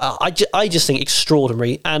 and I just think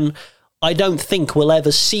extraordinary. And I don't think we'll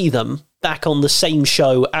ever see them back on the same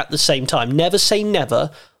show at the same time. Never say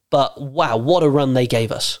never, but wow, what a run they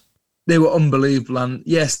gave us. they were unbelievable. And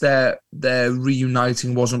yes, their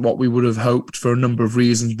reuniting wasn't what we would have hoped for a number of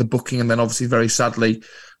reasons. The booking, and then obviously, very sadly,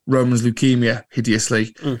 Roman's leukemia,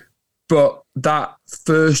 hideously. But that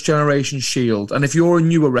first generation Shield, and if you're a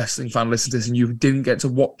newer wrestling fan, listen to this, and you didn't get to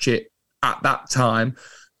watch it at that time,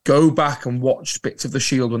 go back and watch bits of the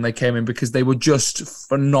Shield when they came in, because they were just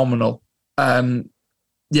phenomenal.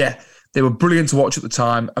 They were brilliant to watch at the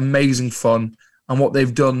time, amazing fun. And what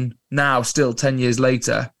they've done now, still 10 years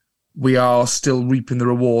later, we are still reaping the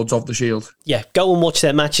rewards of the Shield. Yeah, go and watch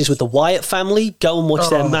their matches with the Wyatt family. Go and watch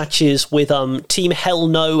their matches with Team Hell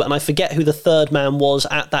No, and I forget who the third man was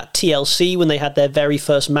at that TLC when they had their very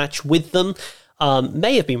first match with them.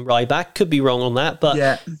 May have been Ryback, could be wrong on that, but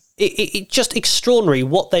yeah. It just extraordinary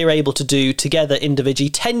what they were able to do together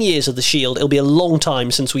individually. 10 years of the Shield. It'll be a long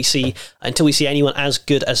time until we see anyone as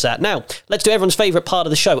good as that. Now, let's do everyone's favourite part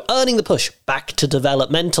of the show, earning the push back to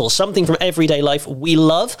developmental. Something from everyday life we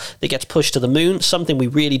love that gets pushed to the moon. Something we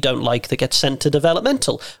really don't like that gets sent to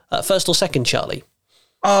developmental. First or second, Charlie?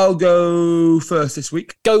 I'll go first this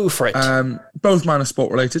week. Go for it. Both mine are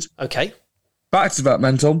sport related. Okay. Back to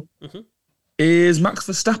developmental is Max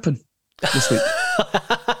Verstappen this week.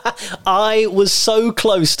 I was so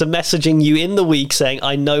close to messaging you in the week saying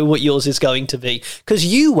I know what yours is going to be, because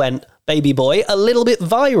you went, baby boy, a little bit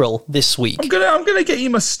viral this week. I'm gonna get you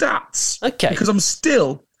my stats. Okay. Because I'm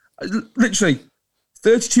still literally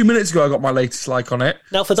 32 minutes ago I got my latest like on it.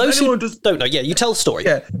 Now for those who don't know, you tell the story.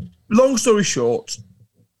 Yeah. Long story short,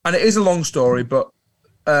 and it is a long story, but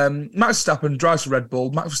Max Verstappen drives for Red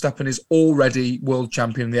Bull. Max Verstappen is already world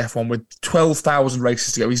champion in the F1 with 12,000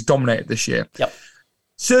 races to go. He's dominated this year. Yep.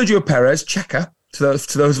 Sergio Perez, Checker, to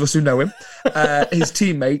those of us who know him, his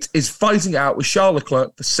teammate, is fighting it out with Charles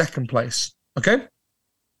Leclerc for second place. Okay?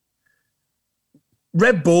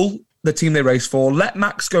 Red Bull, the team they race for, let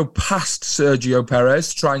Max go past Sergio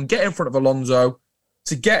Perez to try and get in front of Alonso,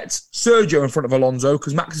 to get Sergio in front of Alonso,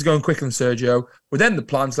 because Max is going quicker than Sergio. With then the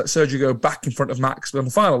plan to let Sergio go back in front of Max on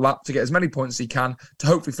the final lap to get as many points as he can to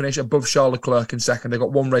hopefully finish above Charles Leclerc in second. They've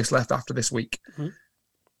got one race left after this week.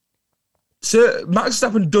 So Max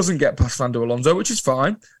Verstappen doesn't get past Fernando Alonso, which is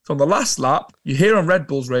fine. So on the last lap, you hear on Red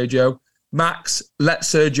Bull's radio, Max, let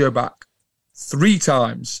Sergio back 3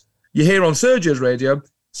 times. You hear on Sergio's radio,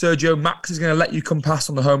 Sergio, Max is going to let you come past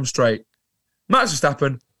on the home straight. Max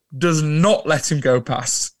Verstappen does not let him go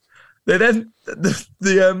past. They then,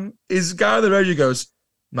 his guy on the radio goes,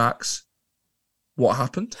 Max, what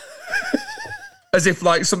happened? As if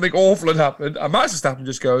like something awful had happened. And Max Verstappen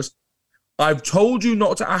just goes, I've told you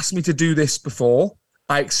not to ask me to do this before.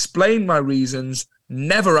 I explained my reasons.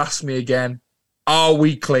 Never ask me again. Are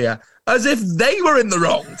we clear? As if they were in the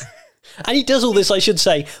wrong. And he does all this, I should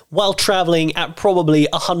say, while travelling at probably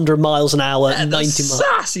 100 miles an hour and 90 miles.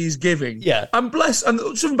 Sass he's giving. Yeah. And bless,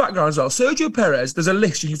 and some background as well. Sergio Perez, there's a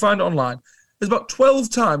list, you can find it online. There's about 12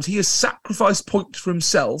 times he has sacrificed points for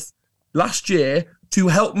himself last year to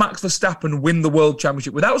help Max Verstappen win the World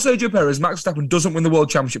Championship. Without Sergio Perez, Max Verstappen doesn't win the World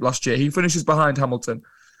Championship last year. He finishes behind Hamilton.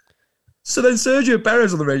 So then Sergio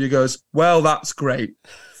Perez on the radio goes, well, that's great.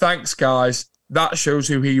 Thanks, guys. That shows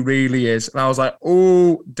who he really is. And I was like,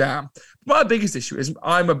 oh, damn. My biggest issue is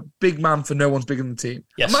I'm a big man for no one's bigger than the team.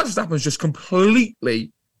 Yes. And Max Verstappen's just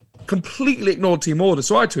completely ignored team order.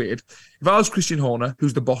 So I tweeted, if I was Christian Horner,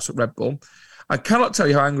 who's the boss at Red Bull, I cannot tell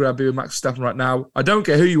you how angry I'd be with Max Verstappen right now. I don't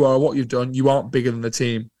care who you are or what you've done. You aren't bigger than the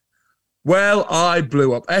team. Well, I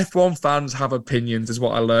blew up. F1 fans have opinions, is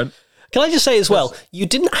what I learned. Can I just say as well, you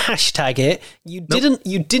didn't hashtag it. You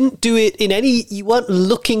didn't do it in any, you weren't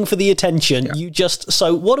looking for the attention. Yeah. You just,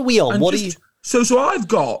 so what are we on? And what are you? So I've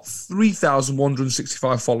got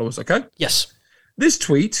 3,165 followers, okay? Yes. This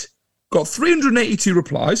tweet got 382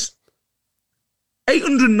 replies,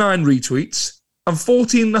 809 retweets, and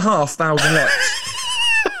 14,500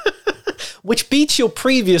 likes. Which beats your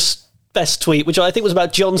previous best tweet, which I think was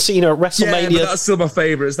about John Cena at WrestleMania. Yeah, but that's still my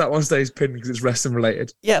favourite. That one stays pinned because it's wrestling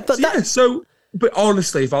related. Yeah, but but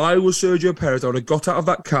honestly, if I was Sergio Perez, I would have got out of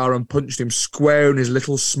that car and punched him square in his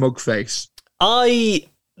little smug face. I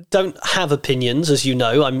don't have opinions, as you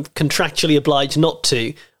know. I'm contractually obliged not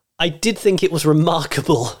to. I did think it was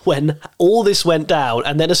remarkable when all this went down,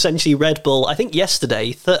 and then essentially Red Bull, I think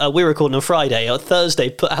yesterday, we're recording on Friday, or Thursday,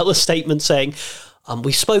 put out a statement saying,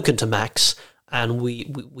 we've spoken to Max, and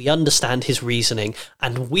we understand his reasoning,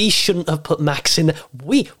 and we shouldn't have put Max in.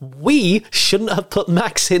 We shouldn't have put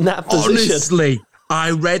Max in that position. Honestly,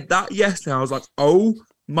 I read that yesterday. I was like, oh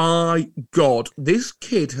my God, this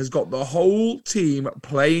kid has got the whole team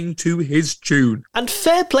playing to his tune. And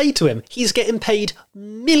fair play to him. He's getting paid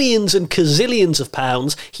millions and gazillions of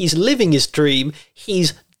pounds. He's living his dream.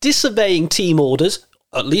 He's disobeying team orders.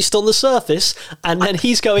 at least on the surface. And then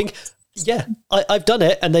he's going, yeah, I've done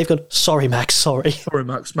it. And they've gone, sorry, Max, sorry. Sorry,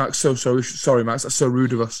 Max, so sorry, Max, that's so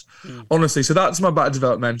rude of us. Honestly, so that's my back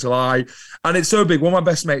developmental. And it's so big. One of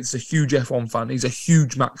my best mates is a huge F1 fan. He's a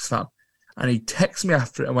huge Max fan. And he texted me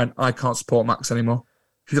after it and went, I can't support Max anymore.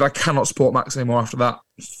 He said, I cannot support Max anymore after that.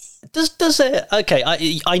 Does it? Okay,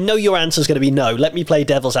 I know your answer is going to be no. Let me play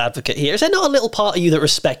devil's advocate here. Is there not a little part of you that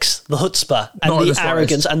respects the chutzpah and the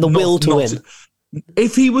arrogance and the will to win?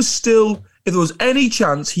 If there was any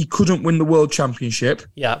chance he couldn't win the world championship,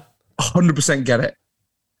 100% get it.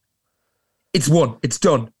 It's won. It's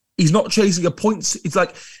done. He's not chasing a points. It's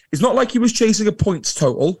not like he was chasing a points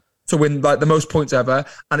total to win like the most points ever,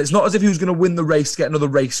 and it's not as if he was going to win the race to get another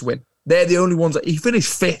race win. They're the only ones that he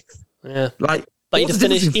finished 5th. Yeah, like. But he'd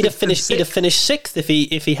have finished 6th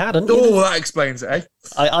if he hadn't. Oh, that explains it. Eh?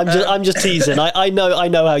 I'm just teasing. I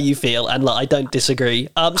know how you feel, and look, I don't disagree.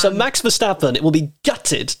 So Max Verstappen, it will be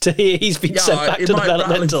gutted to hear he's been sent back to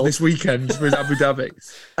developmental this weekend with Abu Dhabi,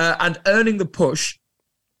 and earning the push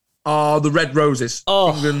are the Red Roses,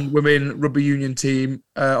 England women rugby union team.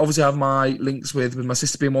 Obviously, I have my links with my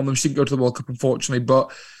sister being one of them. She didn't go to the World Cup, unfortunately,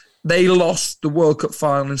 but they lost the World Cup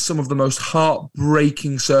final in some of the most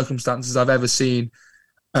heartbreaking circumstances I've ever seen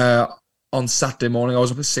on Saturday morning. I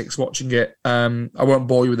was up at 6 watching it. I won't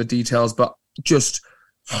bore you with the details, but just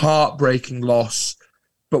heartbreaking loss.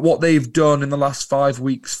 But what they've done in the last 5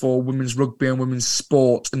 weeks for women's rugby and women's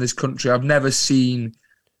sport in this country, I've never seen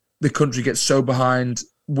the country get so behind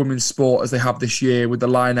women's sport as they have this year with the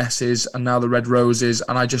Lionesses and now the Red Roses.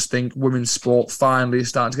 And I just think women's sport finally is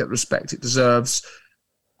starting to get the respect it deserves.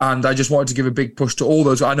 And I just wanted to give a big push to all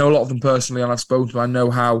those. I know a lot of them personally, and I've spoken to them.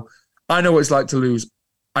 I know what it's like to lose.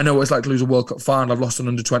 I know what it's like to lose a World Cup final. I've lost an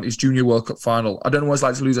under-20s junior World Cup final. I don't know what it's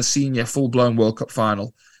like to lose a senior full-blown World Cup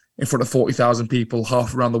final in front of 40,000 people,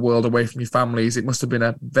 half around the world, away from your families. It must have been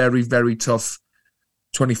a very, very tough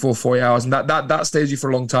 24, 40 hours. And that stays you for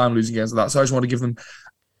a long time losing against that. So I just want to give them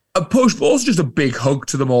a push, but also just a big hug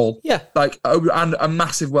to them all. Yeah. And a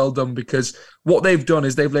massive well done, because what they've done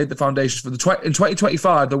is they've laid the foundations for in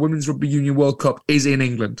 2025, the Women's Rugby Union World Cup is in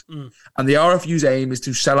England. And the RFU's aim is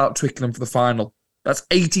to sell out Twickenham for the final. That's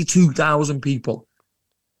 82,000 people.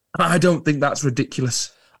 And I don't think that's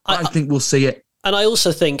ridiculous. I think we'll see it. And I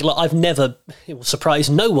also think, it will surprise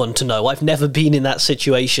no one to know, I've never been in that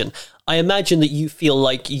situation. I imagine that you feel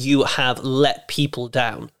like you have let people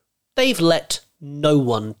down. They've let no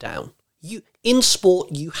one down. In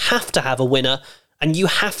sport, you have to have a winner and you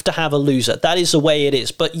have to have a loser. That is the way it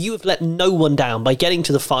is. But you have let no one down by getting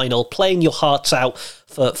to the final, playing your hearts out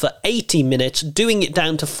for 80 minutes, doing it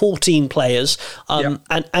down to 14 players,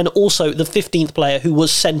 and also the 15th player who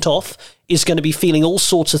was sent off is going to be feeling all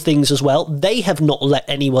sorts of things as well. They have not let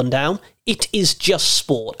anyone down. It is just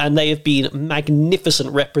sport, and they have been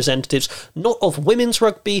magnificent representatives, not of women's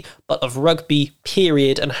rugby, but of rugby,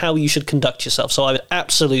 period, and how you should conduct yourself. So I would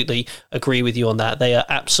absolutely agree with you on that. They are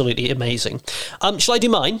absolutely amazing. Shall I do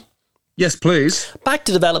mine? Yes, please. Back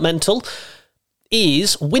to developmental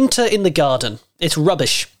is Winter in the Garden. It's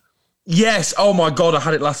rubbish. Yes. Oh my God, I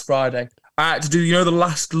had it last Friday. I had to do, the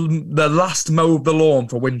last mow of the lawn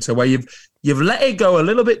for winter, where you've let it go a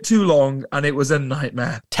little bit too long, and it was a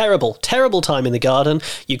nightmare. Terrible time in the garden.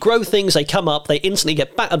 You grow things, they come up, they instantly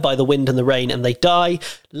get battered by the wind and the rain, and they die.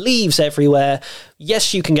 Leaves everywhere.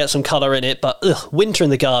 Yes, you can get some colour in it, but winter in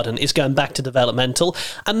the garden is going back to developmental.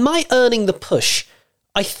 And my earning the push,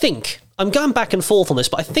 I think, I'm going back and forth on this,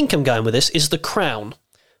 but I think I'm going with this, is The Crown.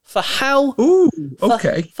 For how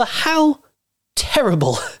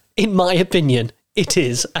terrible, in my opinion, it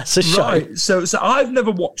is as a show. Right, so I've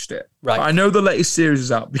never watched it. Right. I know the latest series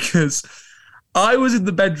is out because I was in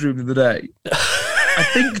the bedroom the other day, I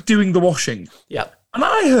think doing the washing. Yeah. And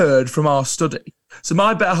I heard from our study, so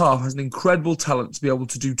my better half has an incredible talent to be able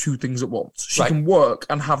to do two things at once. She can work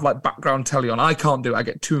and have background telly on. I can't do it. I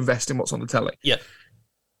get too invested in what's on the telly. Yeah.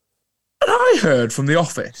 And I heard from the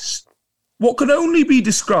office what could only be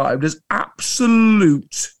described as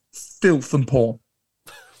absolute filth and porn.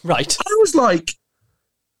 Right. I was like,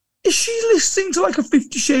 is she listening to a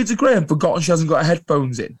 50 Shades of Grey and forgotten she hasn't got her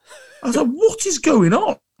headphones in? I was like, what is going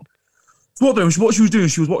on? So what she was doing,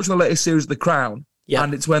 she was watching the latest series of The Crown. Yeah.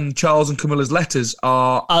 And it's when Charles and Camilla's letters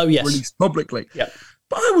are released publicly. Yeah.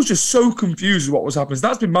 But I was just so confused with what was happening. So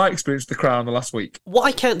that's been my experience with The Crown the last week. What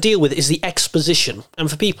I can't deal with is the exposition.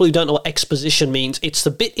 And for people who don't know what exposition means, it's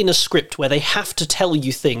the bit in a script where they have to tell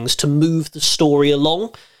you things to move the story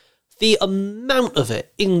along. The amount of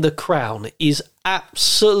it in The Crown is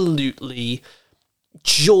absolutely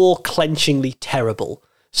jaw-clenchingly terrible.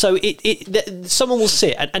 So someone will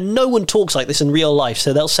sit, and no one talks like this in real life,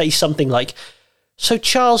 so they'll say something like, So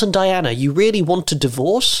Charles and Diana, you really want to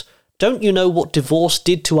divorce? Don't you know what divorce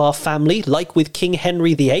did to our family, like with King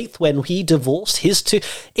Henry VIII when he divorced his two...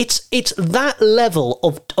 It's that level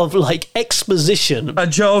of like, exposition.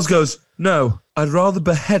 And Charles goes, no, I'd rather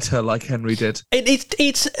behead her like Henry did. There's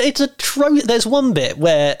one bit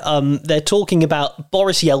where they're talking about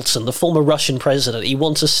Boris Yeltsin, the former Russian president. He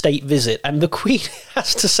wants a state visit, and the Queen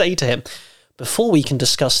has to say to him, before we can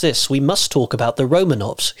discuss this, we must talk about the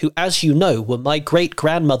Romanovs, who, as you know, were my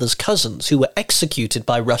great-grandmother's cousins who were executed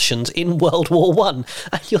by Russians in World War I. And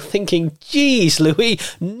you're thinking, geez, Louis,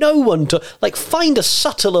 no one find a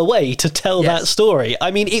subtler way to tell that story.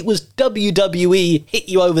 I mean, it was WWE hit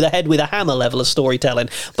you over the head with a hammer level of storytelling,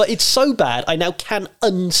 but it's so bad I now can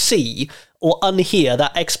unsee or unhear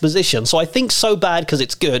that exposition. So I think so bad because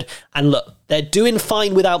it's good. And look, they're doing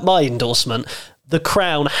fine without my endorsement. The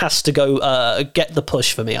Crown has to go get the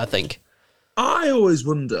push for me, I think. I always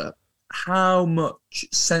wonder how much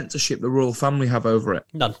censorship the royal family have over it.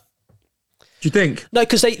 None. Do you think? No,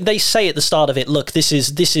 because they say at the start of it, look, this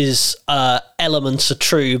is elements are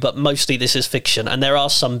true, but mostly this is fiction, and there are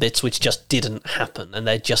some bits which just didn't happen, and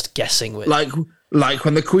they're just guessing with. Like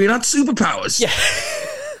when the Queen had superpowers. Yeah.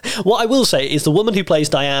 What I will say is the woman who plays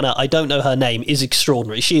Diana, I don't know her name, is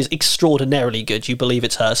extraordinary. She is extraordinarily good. You believe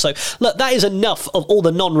it's her. So, look, that is enough of all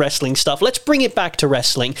the non-wrestling stuff. Let's bring it back to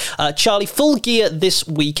wrestling. Charlie, Full Gear this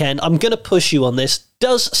weekend. I'm going to push you on this.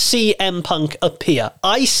 Does CM Punk appear?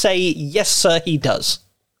 I say yes, sir, he does.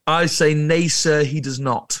 I say nay, sir, he does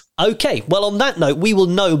not. Okay, well, on that note, we will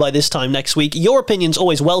know by this time next week. Your opinion's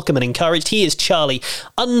always welcome and encouraged. He is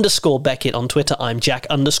Charlie_Beckett on Twitter. I'm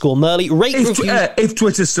Jack_Murley. If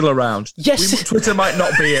Twitter's still around. Yes. Twitter might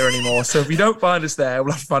not be here anymore, so if you don't find us there,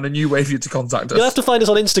 we'll have to find a new way for you to contact us. You'll have to find us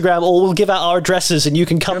on Instagram, or we'll give out our addresses and you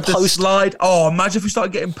can come post. Slide. Oh, imagine if we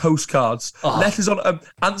started getting postcards. Letters on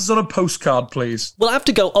answers on a postcard, please. We'll have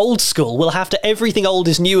to go old school. We'll have to, everything old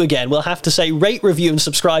is new again. We'll have to say rate, review, and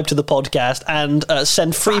subscribe to the podcast and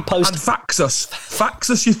send free post. And fax us. Fax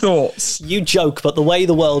us your thoughts. You joke, but the way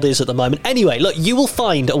the world is at the moment. Anyway, look, you will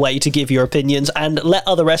find a way to give your opinions and let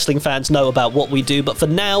other wrestling fans know about what we do. But for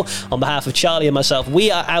now, on behalf of Charlie and myself,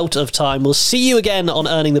 we are out of time. We'll see you again on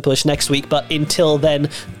Earning the Push next week. But until then,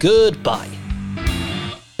 goodbye.